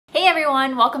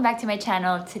everyone, welcome back to my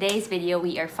channel. Today's video,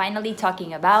 we are finally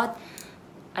talking about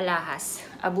alahas,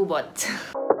 abubot.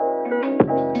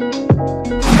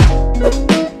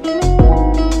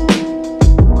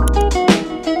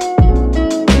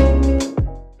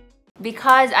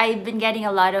 Because I've been getting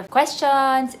a lot of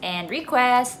questions and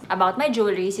requests about my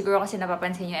jewelry. Siguro kasi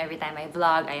napapansin nyo every time I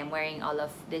vlog, I am wearing all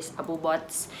of these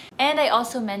abubots. And I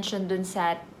also mentioned dun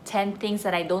sa 10 things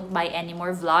that I don't buy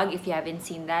anymore vlog. If you haven't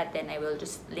seen that, then I will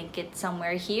just link it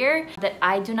somewhere here. That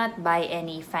I do not buy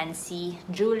any fancy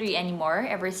jewelry anymore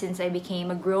ever since I became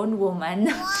a grown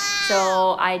woman.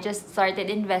 So I just started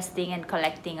investing and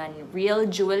collecting on real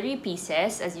jewelry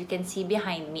pieces. As you can see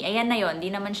behind me. Ayan na yun, di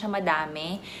naman siya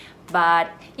madami.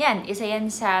 But, yan, isa yan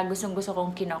sa gustong-gusto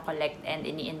kong kino-collect and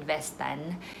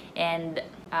ini-investan. And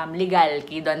legal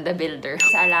kay Don the Builder.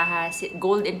 Sa alahas,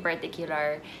 gold in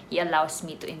particular, he allows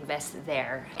me to invest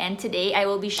there. And today, I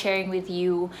will be sharing with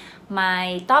you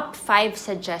my top 5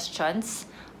 suggestions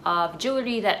of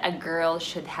jewelry that a girl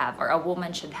should have or a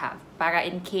woman should have. Para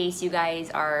in case you guys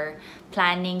are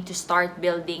planning to start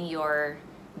building your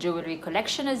jewelry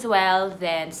collection as well,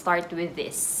 then start with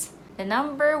this. The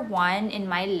number 1 in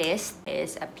my list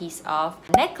is a piece of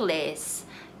necklace.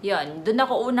 Yun, dun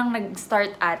ako unang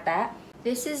nag-start ata.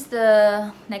 This is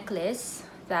the necklace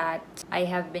that I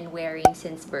have been wearing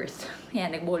since birth.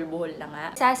 Yan, nagbuhol-buhol na nga.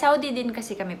 Sa Saudi din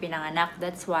kasi kami pinanganak.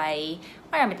 That's why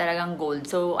marami talagang gold.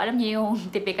 So, alam niyo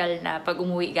yung typical na pag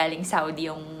umuwi galing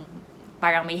Saudi, yung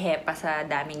parang may hepa sa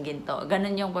daming ginto.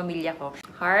 Ganun yung pamilya ko.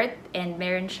 Heart, and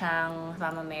meron siyang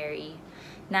Mama Mary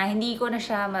na hindi ko na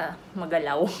siya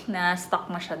magalaw, na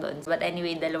stuck na siya doon. But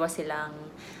anyway, dalawa silang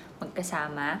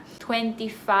magkasama.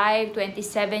 25,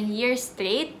 27 years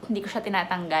straight, hindi ko siya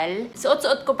tinatanggal.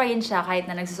 Suot-suot ko pa rin siya kahit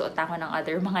na nagsusuot ako ng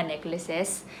other mga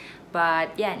necklaces.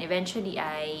 But yan, eventually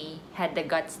I had the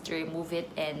guts to remove it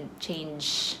and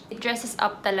change. It dresses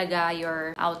up talaga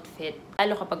your outfit.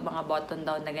 Lalo kapag mga button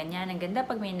down na ganyan, ang ganda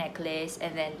pag may necklace.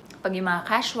 And then, pag yung mga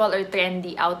casual or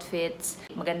trendy outfits,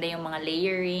 maganda yung mga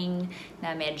layering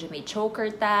na medyo may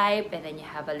choker type. And then you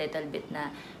have a little bit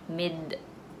na mid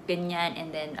ganyan,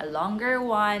 and then a longer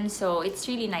one. So, it's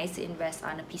really nice to invest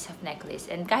on a piece of necklace.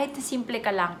 And kahit simple ka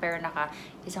lang, pero naka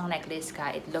isang necklace ka,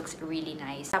 it looks really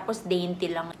nice. Tapos,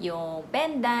 dainty lang yung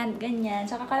pendant, ganyan.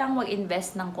 Saka ka lang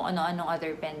mag-invest ng kung ano-anong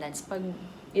other pendants pag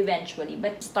eventually.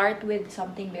 But start with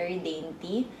something very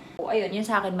dainty. So, ayun, yun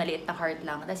sa akin, maliit na heart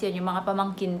lang. Tapos yun, yung mga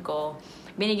pamangkin ko,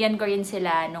 binigyan ko rin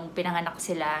sila nung pinanganak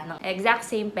sila ng exact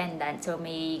same pendant. So,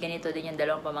 may ganito din yung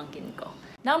dalawang pamangkin ko.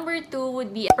 Number 2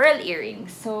 would be pearl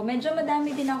earrings. So, medyo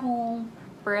madami din akong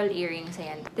pearl earrings.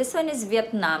 Ayan. This one is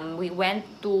Vietnam. We went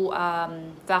to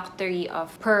factory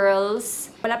of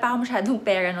pearls. Wala pa ako masyadong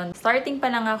pera nun. Starting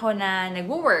pa lang ako na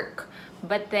nag-work.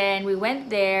 But then, we went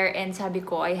there and sabi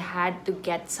ko, I had to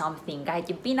get something. Kahit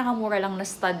yung pinakamura lang na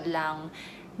stud lang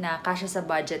na kasya sa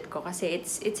budget ko. Kasi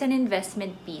it's an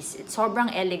investment piece. It's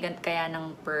sobrang elegant kaya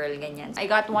ng pearl, ganyan. I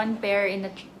got one pair in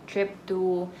a trip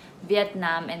to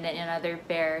Vietnam and then another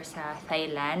pair sa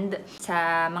Thailand.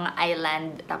 Sa mga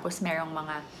island. Tapos merong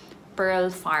mga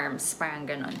pearl farms. Parang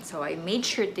ganon. So, I made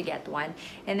sure to get one.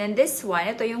 And then this one,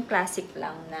 ito yung classic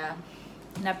lang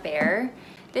na pair.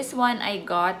 This one I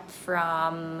got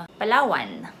from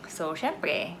Palawan. So,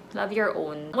 syempre, love your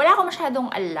own. Wala ko masyadong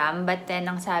alam, but then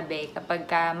ang sabi, kapag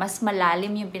mas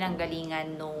malalim yung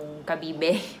pinanggalingan nung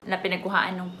kabibe na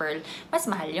pinagkuhaan ng pearl, mas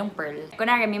mahal yung pearl.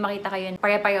 Kunwari, may makita kayo,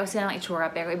 pare-pareho silang itsura,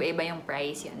 pero iba-iba yung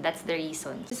price yun. That's the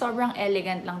reason. Sobrang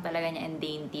elegant lang talaga niya and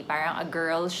dainty. Parang a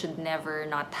girl should never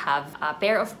not have a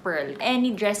pair of pearl.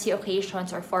 Any dressy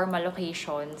occasions or formal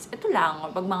occasions, ito lang.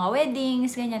 Pag mga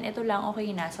weddings, ganyan, ito lang,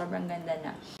 okay na. Sobrang ganda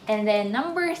na. And then,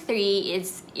 number 3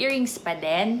 is earrings pa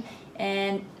din.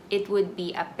 And it would be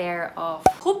a pair of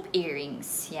hoop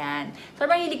earrings. Yan.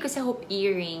 Sobrang hilig ko sa hoop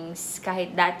earrings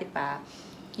kahit dati pa.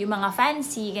 Yung mga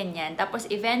fancy, ganyan. Tapos,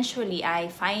 eventually,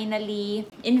 I finally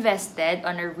invested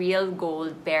on a real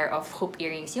gold pair of hoop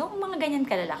earrings. Yung mga ganyan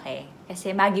kalalaki.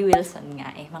 Kasi Maggie Wilson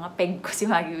nga eh. Mga peg ko si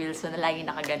Maggie Wilson na lagi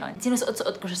nakaganon.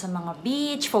 Sinusuot-suot ko siya sa mga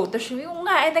beach, photoshoot. Yung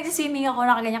nga eh, nagsiswimming ako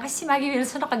nakaganyan. Kasi si Maggie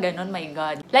Wilson nakaganon, my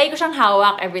God. Lagi ko siyang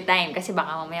hawak every time kasi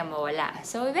baka mamaya mawala.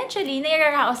 So, eventually,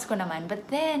 nairaraos ko naman.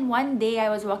 But then, one day, I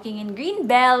was walking in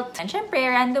Greenbelt. And syempre,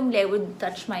 randomly, I would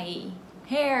touch my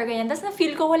hair, ganyan. Tapos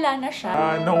na-feel ko wala na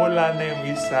siya. Nawala na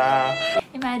yung isa.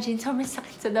 Imagine, sobrang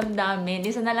sakit sa damdamin.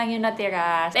 Isa na lang yung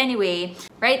natira. Anyway,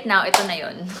 right now, ito na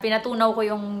yun. Pinatunaw ko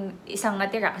yung isang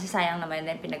natira kasi sayang naman.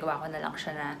 Then pinagawa ko na lang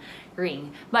siya na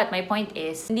ring. But my point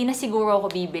is, hindi na siguro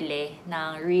ako bibili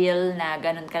ng real na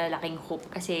ganun kalalaking hoop.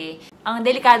 Kasi ang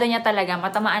delikado niya talaga,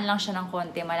 matamaan lang siya ng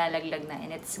konti, malalaglag na,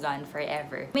 and it's gone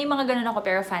forever. May mga ganun ako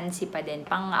pero fancy pa din.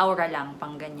 Pang aura lang,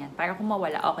 pang ganyan. Para kung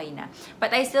mawala, okay na.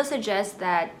 But I still suggest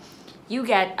that you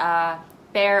get a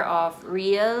pair of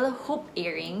real hoop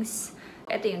earrings.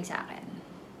 Ito yung sa akin.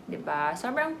 Diba?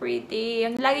 Sobrang pretty.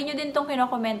 Lagi nyo din itong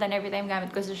kinokomentan every time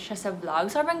gamit ko siya sa vlog.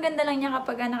 Sobrang ganda lang niya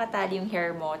kapag nakatali yung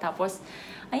hair mo. Tapos,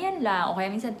 ayan lang. O kaya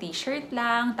minsan t-shirt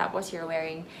lang. Tapos you're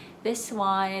wearing this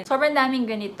one. Sobrang daming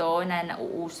ganito na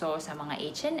nauuso sa mga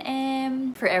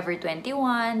H&M, Forever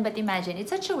 21. But imagine,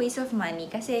 it's such a waste of money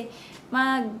kasi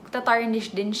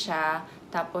mag-tarnish din siya.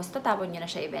 Tapos, tatapon nyo na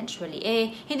siya eventually.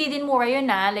 Eh, hindi din mura yun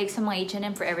na. Like, sa mga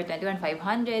H&M Forever 21,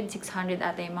 500, 600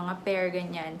 ata yung mga pair,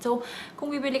 ganyan. So,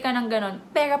 kung bibili ka ng ganon,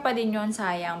 pera pa din yun,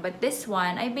 sayang. But this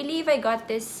one, I believe I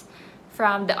got this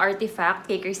from the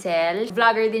Artifact kay Crysel.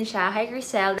 Vlogger din siya. Hi,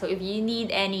 Crysel. So, if you need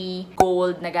any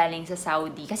gold na galing sa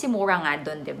Saudi, kasi mura nga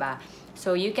doon, diba?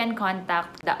 So, you can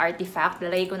contact the Artifact.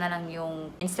 Lalagay ko na lang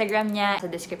yung Instagram niya sa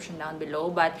description down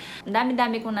below. But, ang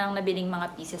dami-dami ko nang nabiling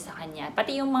mga pieces sa kanya.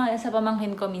 Pati yung mga sa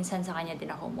pamangkin ko, minsan sa kanya din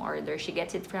ako order. She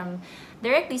gets it from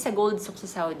directly sa Gold Souk sa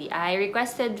Saudi. I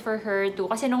requested for her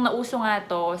to, kasi nung nauso nga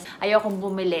to, ayokong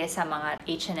bumili sa mga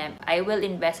H&M. I will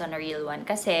invest on a real one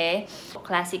kasi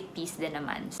classic piece din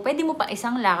naman. So, pwede mo pang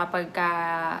isang la kapag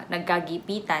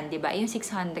nagkagipitan, diba? Yung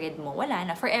 600 mo, wala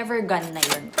na. Forever gone na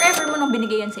yun. Forever mo nung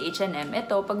binigay yan sa H&M.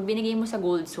 Ito, pag binigay mo sa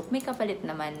Gold Souk, may kapalit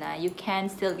naman na you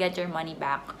can still get your money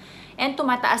back. And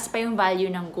tumataas pa yung value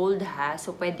ng gold ha.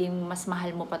 So, pwedeng mas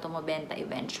mahal mo pa ito mabenta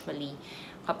eventually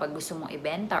kapag gusto mong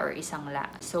ibenta or isang la.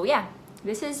 So, yeah.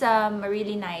 This is a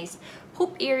really nice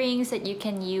hoop earrings that you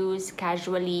can use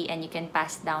casually and you can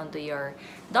pass down to your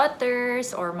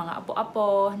daughters or mga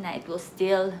apo-apo na it will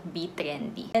still be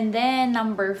trendy. And then,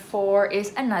 number 4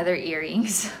 is another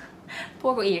earrings.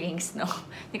 Puro earrings, no?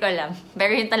 Hindi ko alam.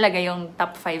 Pero yun talaga yung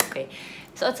top 5 ko eh.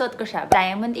 Suot-suot ko siya.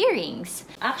 Diamond earrings.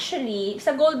 Actually,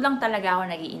 sa gold lang talaga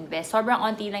ako nag-i-invest. Sobrang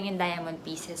onti lang yung diamond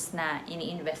pieces na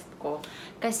ini-invest ko.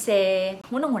 Kasi,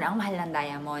 unang-una, ang mahal ng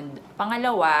diamond.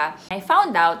 Pangalawa, I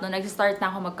found out nung nag-start na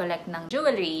ako mag-collect ng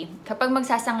jewelry, kapag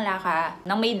magsasangla ka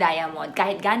ng may diamond,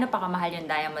 kahit gaano pa kamahal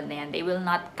yung diamond na yan, they will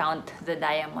not count the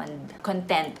diamond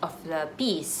content of the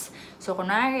piece. So,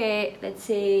 kunwari, let's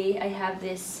say, I have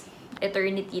this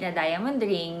eternity na diamond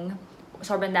ring.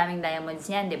 Sobrang daming diamonds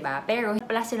niyan, diba? Pero,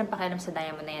 wala silang pakialam sa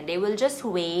diamond na yan. They will just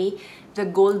weigh the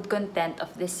gold content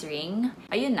of this ring.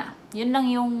 Ayun na. Yun lang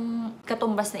yung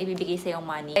katumbas na ibibigay sa yung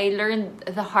money. I learned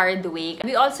the hard way.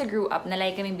 We also grew up na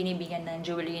like kaming binibigyan ng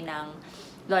jewelry ng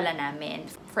lola namin.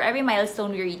 For every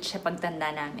milestone we reach sa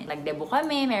pagtanda namin. Nagdebo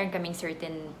kami, meron kaming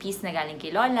certain piece na galing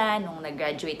kay lola nung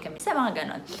nag-graduate kami. Sa mga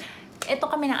ganon. Ito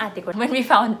kami ng ate ko. When we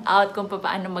found out kung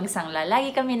paano magsangla,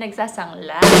 lagi kami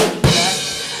nagsasangla.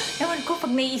 Ewan ko,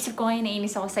 pag naiisip ko ngayon,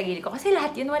 naiinis ako sa gilid ko. Kasi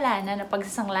lahat yun wala na,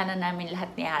 napagsasangla na namin lahat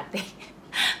ni ate.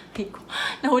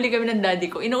 Nahuli kami ng daddy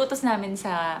ko. Inuutos namin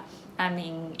sa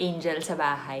aming angel sa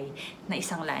bahay na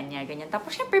isangla niya, ganyan.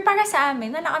 Tapos, syempre, para sa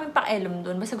amin, wala kaming pakialam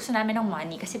doon. Basta gusto namin ng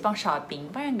money kasi pang shopping.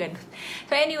 Parang ganun.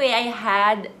 So, anyway, I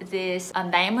had this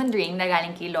diamond ring na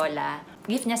galing kay Lola.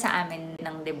 Gift niya sa amin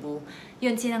ng debut.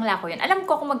 Yun, sinangla ko yun. Alam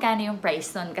ko kung magkano yung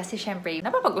price nun kasi syempre,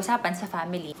 napapag-usapan sa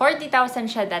family. 40,000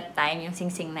 siya that time, yung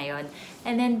sing-sing na yun.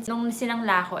 And then, nung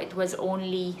sinangla ko, it was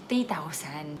only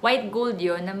 3,000. White gold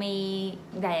yun na may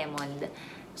diamond.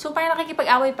 So, parang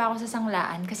nakikipag-away pa ako sa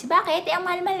sanglaan. Kasi bakit? Eh, ang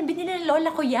mahal-mahal, binili ng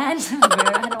lola ko yan.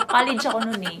 College ako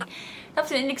nun eh.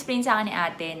 Tapos, in-explain sa akin ni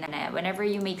ate na whenever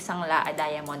you make sangla a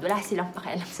diamond, wala silang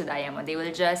pakialam sa diamond. They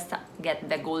will just get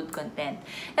the gold content.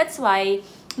 That's why,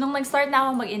 nung nag-start na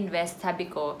ako mag-invest, sabi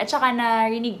ko, at saka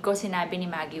narinig ko sinabi ni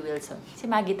Maggie Wilson. Si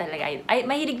Maggie talaga, ay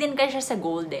mahilig din kasi siya sa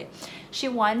gold eh. She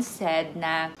once said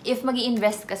na, if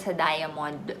mag-i-invest ka sa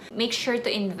diamond, make sure to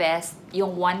invest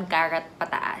yung 1 carat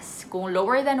pataas. Kung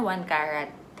lower than 1 carat,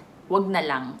 wag na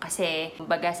lang. Kasi,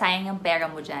 kumbaga, sayang yung pera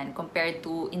mo dyan compared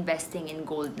to investing in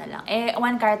gold na lang. Eh, 1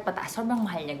 carat pataas, sobrang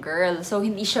mahal niya, girl. So,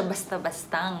 hindi siya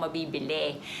basta-bastang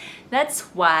mabibili.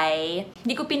 That's why,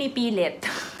 hindi ko pinipilit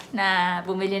na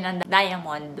bumili ng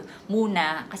diamond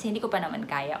muna kasi hindi ko pa naman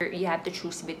kaya. You have to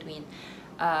choose between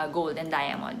gold and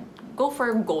diamond. Go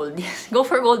for gold. Go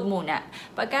for gold muna.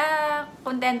 Pagka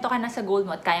kontento ka na sa gold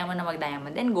mo at kaya mo na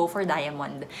mag-diamond, then go for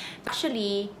diamond.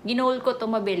 Actually, ginol ko to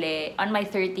mabili on my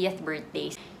 30th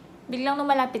birthday. Biglang nung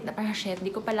malapit na, parang shit,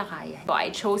 di ko pala kaya. So, I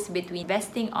chose between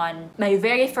investing on my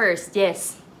very first,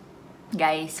 yes,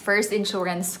 Guys, first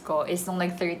insurance ko is nung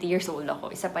 30 years old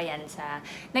ako. Isa pa yan sa...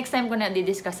 Next time ko na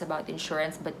di-discuss about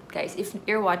insurance. But guys, if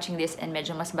you're watching this and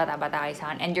medyo mas bata-bata kayo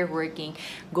sa akin and you're working,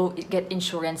 go get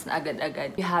insurance na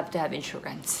agad-agad. You have to have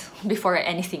insurance before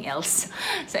anything else.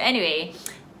 So anyway,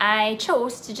 I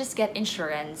chose to just get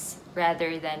insurance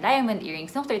rather than diamond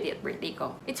earrings nung 30th birthday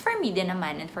ko. It's for me din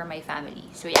naman and for my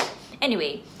family. So yeah.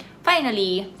 Anyway,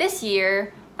 finally, this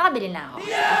year, nakabili na ako.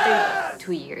 After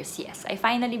 2 years, yes. I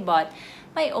finally bought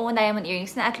my own diamond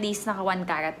earrings na at least naka 1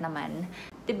 carat naman.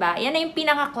 Diba? Yan na yung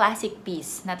pinaka-classic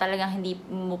piece na talagang hindi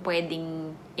mo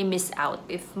pwedeng i-miss out.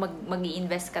 If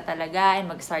mag-i-invest ka talaga and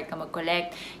mag-start ka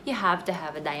mag-collect, you have to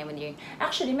have a diamond earring.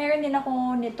 Actually, meron din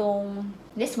ako nitong...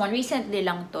 This one, recently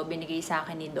lang to, binigay sa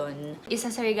akin ni Don. Isa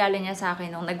sa regalo niya sa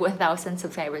akin nung nag-1,000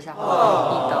 subscribers ako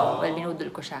dito. Well, binudol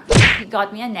ko siya. He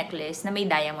got me a necklace na may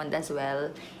diamond as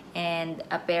well. And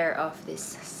a pair of this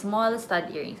small stud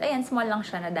earrings. Ayan, small lang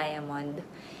siya na diamond.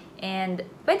 And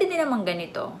pwede din naman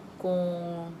ganito. Kung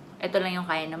ito lang yung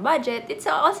kaya ng budget, it's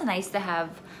also nice to have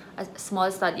a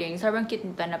small stud earring. Sobrang cute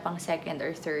nito na pang second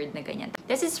or third na ganyan.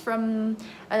 This is from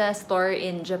a store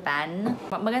in Japan.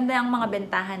 Maganda ang mga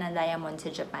bentahan ng diamond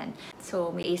sa Japan.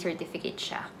 So, may A certificate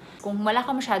siya. Kung wala ka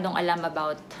masyadong alam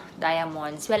about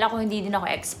diamonds, well, ako hindi din ako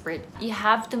expert. You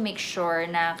have to make sure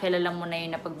na kilala mo na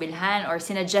yung napagbilhan or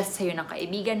sinuggest sa'yo ng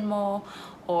kaibigan mo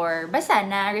or basta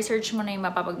na research mo na yung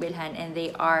mapapagbilhan and they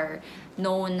are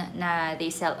known na they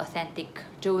sell authentic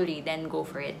jewelry, then go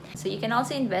for it. So you can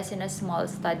also invest in a small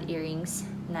stud earrings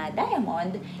na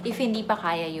diamond if hindi pa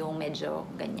kaya yung medyo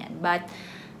ganyan. But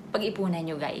pag-ipunan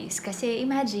nyo guys. Kasi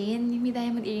imagine, may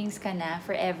diamond earrings ka na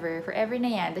forever. Forever na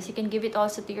yan. Tapos you can give it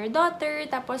also to your daughter.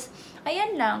 Tapos,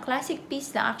 ayan lang, classic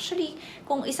piece lang. Actually,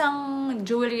 kung isang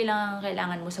jewelry lang ang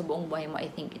kailangan mo sa buong buhay mo, I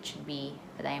think it should be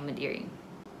a diamond earring.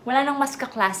 Wala nang mas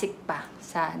ka-classic pa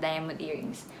sa diamond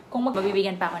earrings. Kung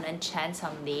mabibigyan pa ako ng chance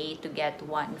someday to get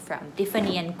one from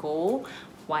Tiffany & Co.,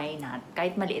 why not?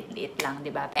 Kahit maliit-liit lang, di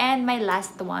ba? And my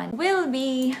last one will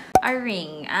be a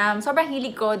ring. Sobrang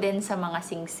hilig ko din sa mga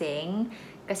sing-sing.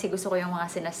 Kasi gusto ko yung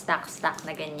mga sinastack-stack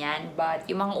na ganyan. But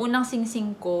yung mga unang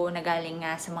sing-sing ko na galing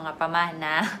nga sa mga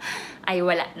pamana ay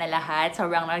wala na lahat.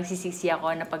 Sobrang nagsisisi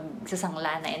ako na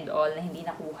pagsasangla na and all na hindi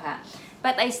nakuha.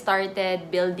 But I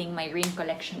started building my ring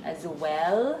collection as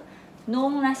well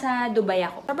nung nasa Dubai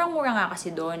ako. Sobrang mura nga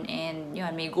kasi doon. And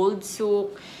yun, may gold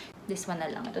souk. This one na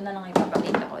lang. Ito na lang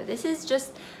ipapakita ko. This is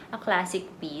just a classic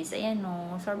piece. Ayan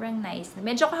o. Sobrang nice.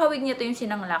 Medyo kahawig niya to yung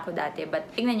sinangla ko dati.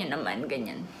 But tingnan nyo naman.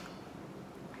 Ganyan.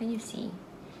 Can you see?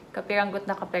 Kapiranggot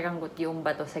na kapiranggot yung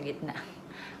bato sa gitna.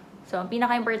 So, ang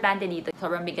pinaka-importante dito,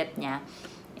 sobrang bigat niya.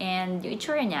 And yung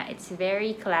itsura niya, it's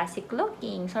very classic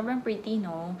looking. Sobrang pretty,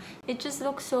 no? It just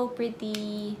looks so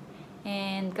pretty.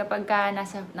 And kapag ka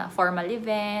nasa formal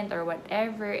event or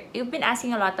whatever, you've been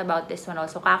asking a lot about this one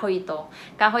also. Kahoy ito.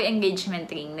 Kahoy engagement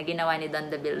ring na ginawa ni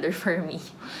Don the Builder for me.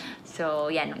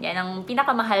 So, yan. Yan ang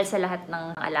pinakamahal sa lahat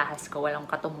ng alahas ko. Walang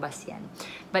katumbas yan.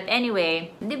 But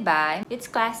anyway, diba? It's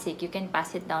classic. You can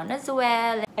pass it down as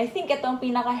well. I think ito ang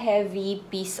pinaka-heavy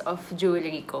piece of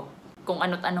jewelry ko. Kung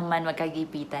ano't ano man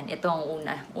magkagipitan, ito ang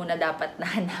una dapat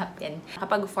na hanapin.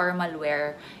 Kapag formal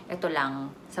wear, ito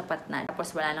lang, sapat na.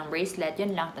 Tapos wala nang bracelet,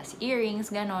 yun lang. Tapos earrings,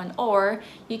 ganon. Or,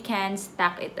 you can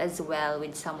stack it as well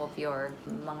with some of your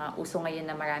mga uso ngayon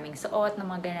na maraming suot, na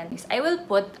mga ganon. I will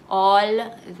put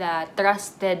all the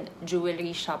trusted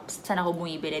jewelry shops saan ako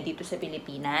bumibili dito sa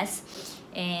Pilipinas.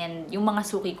 And yung mga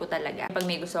suki ko talaga. Pag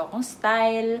may gusto akong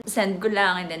style, send ko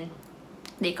lang and then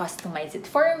they customize it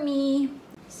for me.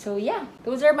 So yeah,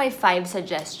 those are my 5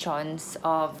 suggestions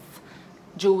of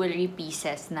jewelry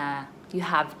pieces na you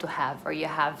have to have or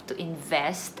you have to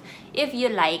invest if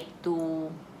you like to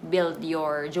build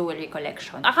your jewelry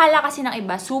collection. Akala kasi ng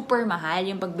iba, super mahal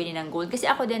yung pagbili ng gold. Kasi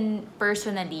ako din,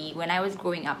 personally, when I was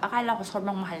growing up, akala ko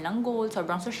sobrang mahal ng gold,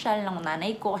 sobrang social ng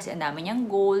nanay ko kasi ang dami niyang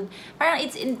gold. Parang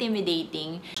it's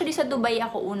intimidating. Actually, sa Dubai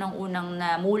ako unang-unang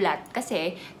namulat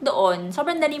kasi doon,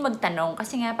 sobrang dali magtanong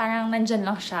kasi nga parang nandyan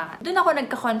lang siya. Doon ako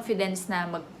nagka-confidence na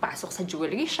magpasok sa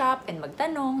jewelry shop and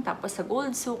magtanong. Tapos sa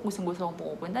gold souk, gustong-gusto kong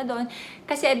pupunta doon.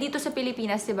 Kasi dito sa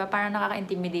Pilipinas, diba, parang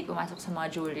nakaka-intimidate pumasok sa mga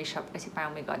jewelry shop kasi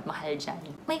parang my God, mahal dyan.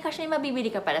 May cash na mabibili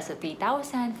ka pala sa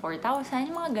 3,000, 4,000,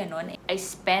 yung mga ganon. I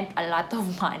spent a lot of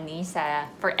money sa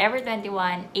Forever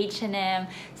 21,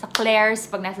 H&M, sa Claire's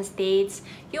pag nasa States.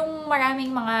 Yung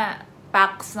maraming mga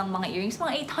packs ng mga earrings,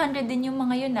 mga 800 din yung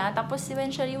mga yun na. Tapos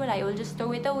eventually wala, I will just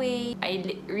throw it away. I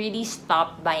really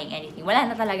stopped buying anything. Wala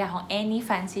na talaga akong any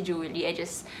fancy jewelry. I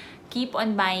just keep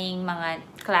on buying mga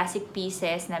classic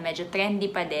pieces na medyo trendy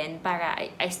pa din para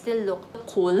I still look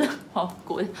cool. Oh,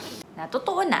 cool. Na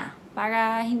totoo na.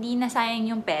 para hindi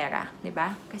nasayang yung pera, di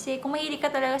ba? Kasi kung mahilig ka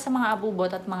talaga sa mga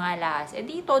abubot at mga alas,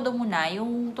 edi todo mo na,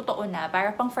 yung totoo na,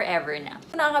 para pang forever na.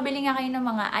 Kung nakakabili nga kayo ng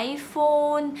mga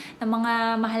iPhone, ng mga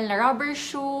mahal na rubber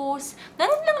shoes,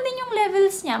 ganun lang din yung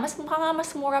levels niya. Mas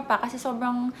mura pa kasi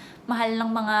sobrang mahal ng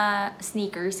mga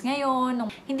sneakers ngayon.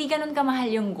 Hindi ganun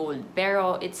kamahal yung gold,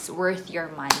 pero it's worth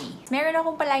your money. Meron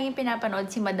akong palaging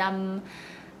pinapanood si Madam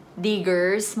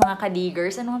Diggers, mga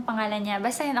ka-diggers. Ano ang pangalan niya?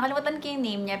 Basta nakalimutan ko yung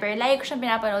name niya. Pero lagi ko siyang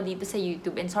pinapanood dito sa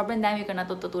YouTube. And sobrang dami ko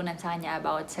natututunan sa kanya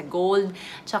about sa gold.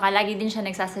 Tsaka lagi din siya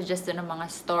nagsasuggest ng mga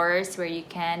stores where you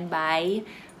can buy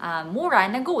mura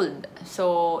na gold.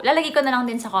 So, lalagay ko na lang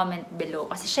din sa comment below.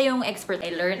 Kasi siya yung expert.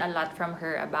 I learned a lot from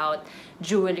her about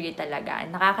jewelry talaga.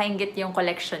 Nakakaingit yung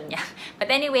collection niya. But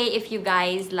anyway, if you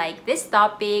guys like this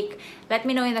topic, let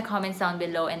me know in the comments down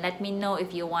below. And let me know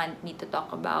if you want me to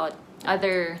talk about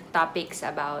other topics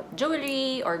about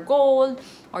jewelry or gold,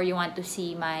 or you want to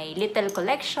see my little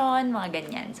collection, mga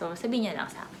ganyan. So, sabihin nyo lang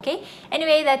sa akin, okay?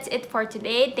 Anyway, that's it for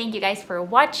today. Thank you guys for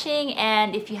watching,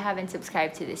 and if you haven't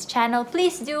subscribed to this channel,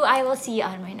 please do. I will see you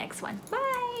on my next one. Bye!